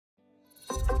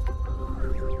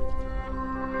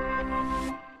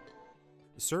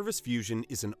Service Fusion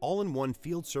is an all-in-one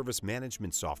field service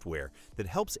management software that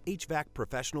helps HVAC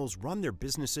professionals run their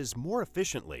businesses more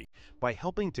efficiently by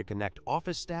helping to connect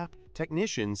office staff,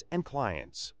 technicians, and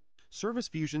clients. Service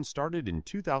Fusion started in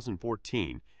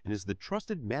 2014 and is the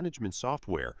trusted management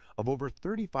software of over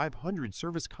 3,500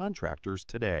 service contractors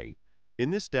today.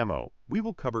 In this demo, we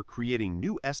will cover creating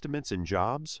new estimates and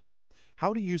jobs,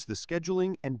 how to use the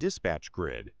scheduling and dispatch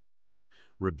grid,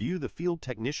 review the field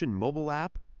technician mobile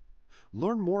app,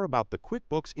 learn more about the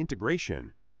QuickBooks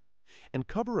integration, and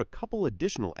cover a couple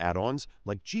additional add-ons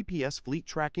like GPS fleet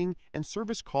tracking and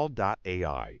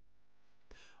ServiceCall.ai.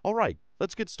 All right,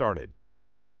 let's get started.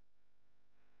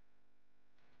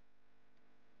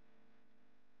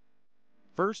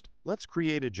 First, let's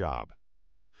create a job.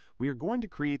 We are going to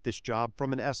create this job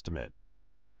from an estimate.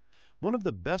 One of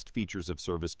the best features of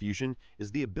Service Fusion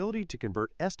is the ability to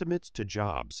convert estimates to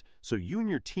jobs, so you and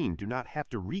your team do not have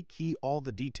to rekey all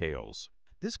the details.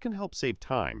 This can help save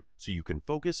time, so you can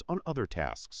focus on other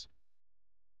tasks.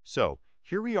 So,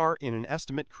 here we are in an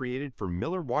estimate created for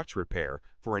Miller Watch Repair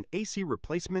for an AC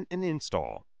replacement and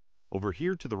install. Over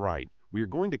here to the right, we are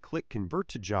going to click Convert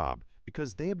to Job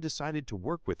because they have decided to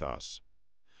work with us.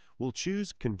 We'll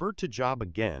choose Convert to Job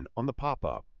again on the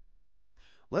pop-up.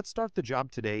 Let's start the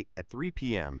job today at 3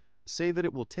 p.m. Say that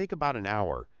it will take about an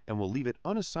hour, and we'll leave it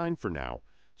unassigned for now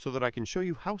so that I can show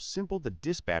you how simple the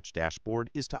dispatch dashboard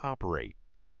is to operate.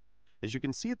 As you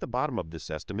can see at the bottom of this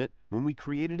estimate, when we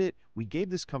created it, we gave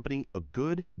this company a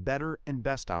good, better, and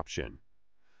best option.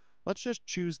 Let's just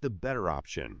choose the better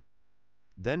option.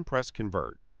 Then press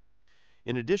Convert.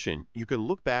 In addition, you can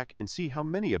look back and see how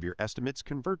many of your estimates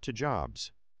convert to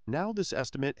jobs. Now this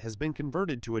estimate has been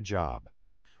converted to a job.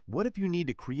 What if you need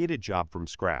to create a job from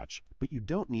scratch, but you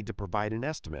don't need to provide an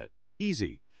estimate?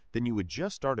 Easy. Then you would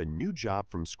just start a new job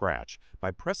from scratch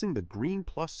by pressing the green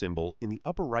plus symbol in the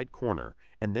upper right corner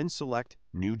and then select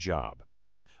New Job.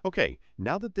 Okay,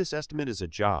 now that this estimate is a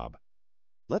job,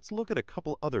 let's look at a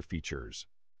couple other features.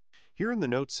 Here in the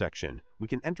Notes section, we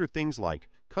can enter things like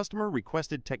Customer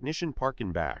Requested Technician Park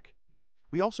and Back.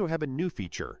 We also have a new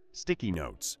feature, Sticky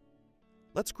Notes.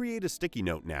 Let's create a sticky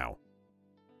note now.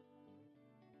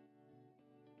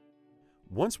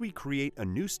 Once we create a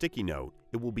new sticky note,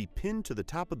 it will be pinned to the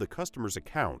top of the customer's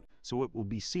account, so it will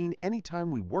be seen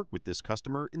anytime we work with this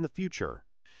customer in the future.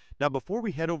 Now, before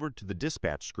we head over to the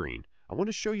dispatch screen, I want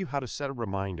to show you how to set a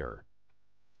reminder.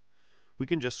 We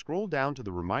can just scroll down to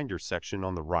the Reminders section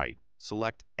on the right,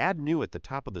 select Add New at the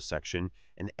top of the section,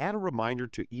 and add a reminder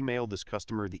to email this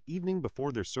customer the evening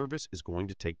before their service is going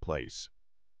to take place.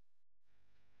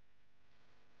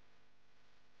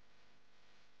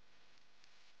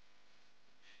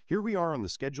 Here we are on the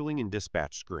Scheduling and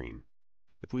Dispatch screen.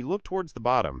 If we look towards the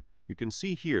bottom, you can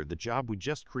see here the job we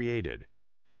just created.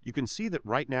 You can see that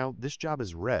right now this job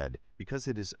is red because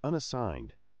it is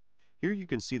unassigned. Here you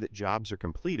can see that jobs are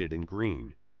completed in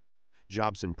green.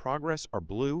 Jobs in progress are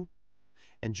blue,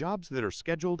 and jobs that are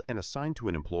scheduled and assigned to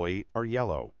an employee are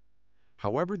yellow.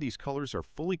 However, these colors are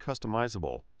fully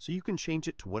customizable, so you can change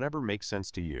it to whatever makes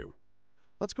sense to you.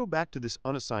 Let's go back to this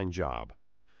unassigned job.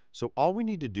 So all we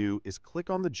need to do is click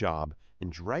on the job and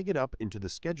drag it up into the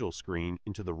schedule screen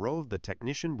into the row of the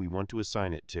technician we want to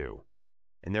assign it to.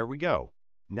 And there we go.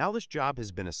 Now this job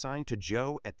has been assigned to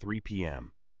Joe at 3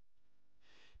 p.m.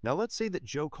 Now let's say that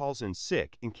Joe calls in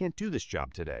sick and can't do this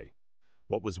job today.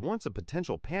 What was once a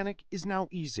potential panic is now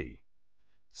easy.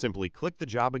 Simply click the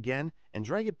job again and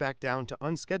drag it back down to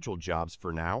unscheduled jobs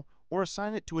for now, or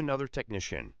assign it to another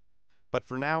technician. But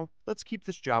for now, let's keep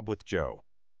this job with Joe.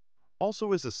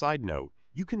 Also, as a side note,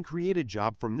 you can create a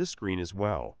job from this screen as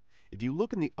well. If you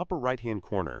look in the upper right-hand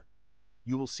corner,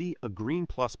 you will see a green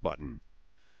plus button.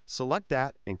 Select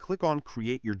that and click on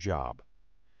Create Your Job.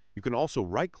 You can also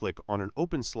right-click on an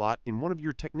open slot in one of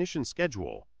your technician's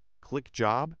schedule, click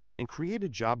Job, and create a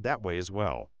job that way as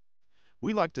well.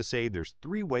 We like to say there's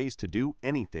 3 ways to do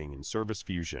anything in Service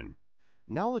Fusion.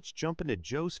 Now let's jump into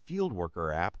Joe's Field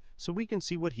Worker app so we can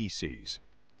see what he sees.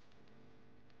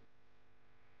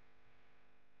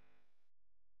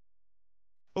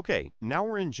 Okay, now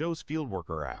we're in Joe's Field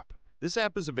Worker app. This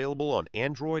app is available on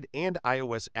Android and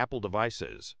iOS Apple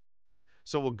devices.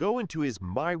 So we'll go into his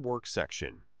My Work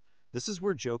section. This is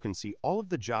where Joe can see all of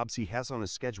the jobs he has on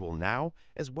his schedule now,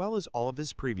 as well as all of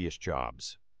his previous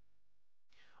jobs.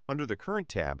 Under the Current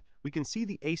tab, we can see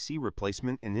the AC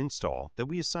replacement and install that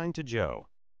we assigned to Joe.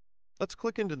 Let's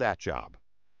click into that job.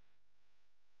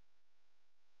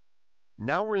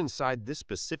 Now we're inside this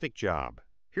specific job.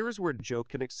 Here is where Joe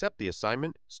can accept the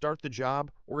assignment, start the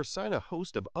job, or assign a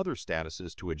host of other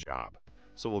statuses to a job.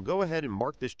 So we'll go ahead and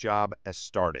mark this job as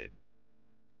started.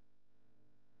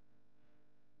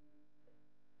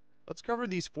 Let's cover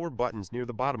these 4 buttons near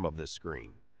the bottom of this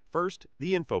screen. First,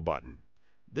 the Info button.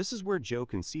 This is where Joe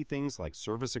can see things like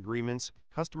service agreements,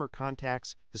 customer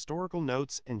contacts, historical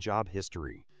notes, and job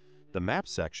history. The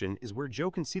Maps section is where Joe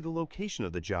can see the location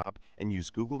of the job and use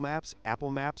Google Maps,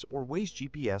 Apple Maps, or Waze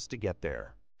GPS to get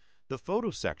there. The Photo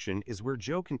section is where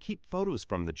Joe can keep photos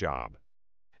from the job.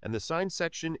 And the Sign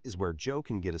section is where Joe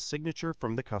can get a signature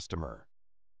from the customer.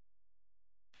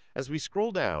 As we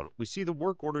scroll down, we see the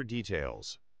work order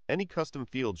details, any custom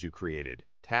fields you created,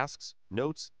 tasks,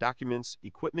 notes, documents,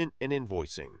 equipment, and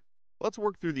invoicing. Let's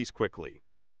work through these quickly.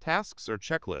 Tasks are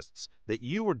checklists that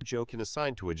you or Joe can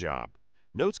assign to a job.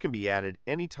 Notes can be added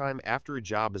anytime after a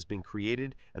job has been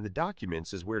created, and the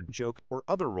documents is where Joe or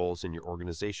other roles in your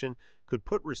organization could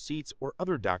put receipts or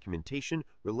other documentation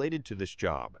related to this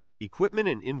job. Equipment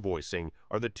and invoicing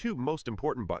are the 2 most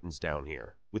important buttons down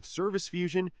here. With Service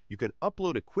Fusion, you can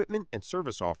upload equipment and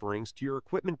service offerings to your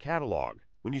equipment catalog.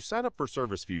 When you sign up for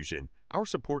Service Fusion, our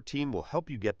support team will help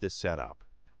you get this set up.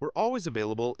 We're always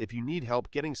available if you need help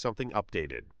getting something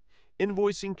updated.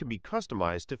 Invoicing can be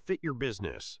customized to fit your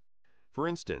business. For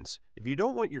instance, if you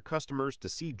don't want your customers to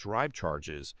see drive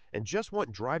charges and just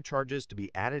want drive charges to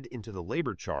be added into the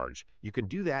labor charge, you can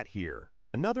do that here.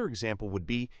 Another example would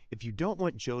be if you don't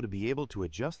want Joe to be able to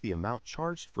adjust the amount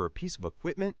charged for a piece of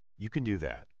equipment, you can do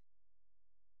that.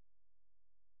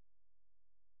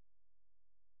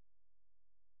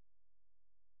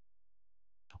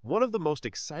 One of the most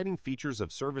exciting features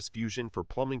of Service Fusion for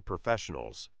plumbing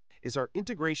professionals is our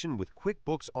integration with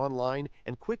QuickBooks Online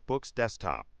and QuickBooks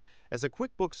Desktop. As a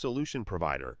QuickBooks solution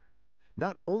provider,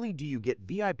 not only do you get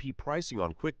VIP pricing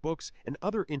on QuickBooks and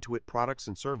other Intuit products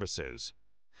and services,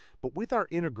 but with our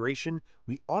integration,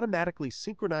 we automatically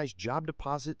synchronize job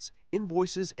deposits,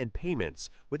 invoices, and payments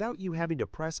without you having to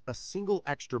press a single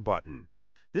extra button.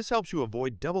 This helps you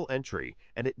avoid double entry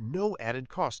and at no added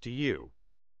cost to you.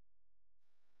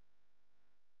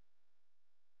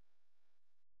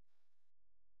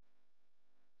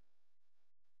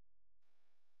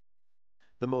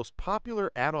 The most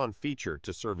popular add-on feature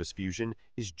to Service Fusion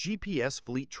is GPS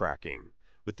fleet tracking.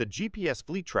 With the GPS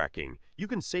fleet tracking, you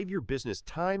can save your business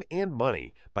time and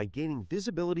money by gaining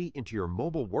visibility into your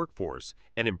mobile workforce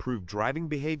and improve driving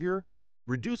behavior,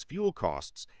 reduce fuel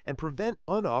costs, and prevent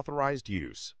unauthorized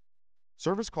use.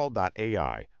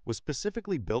 ServiceCall.ai was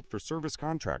specifically built for service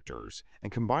contractors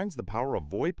and combines the power of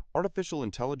VoIP, artificial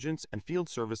intelligence, and field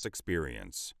service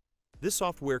experience. This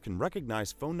software can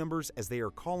recognize phone numbers as they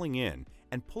are calling in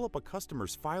and pull up a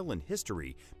customer's file and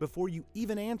history before you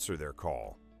even answer their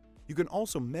call. You can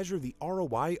also measure the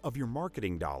ROI of your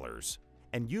marketing dollars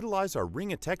and utilize our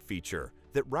Ring a Tech feature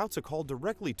that routes a call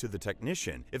directly to the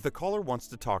technician if the caller wants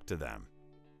to talk to them.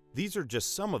 These are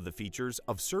just some of the features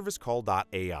of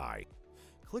ServiceCall.ai.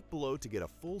 Click below to get a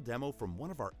full demo from one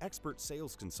of our expert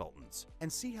sales consultants and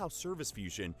see how Service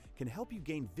Fusion can help you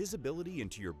gain visibility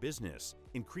into your business,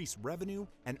 increase revenue,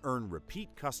 and earn repeat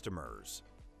customers.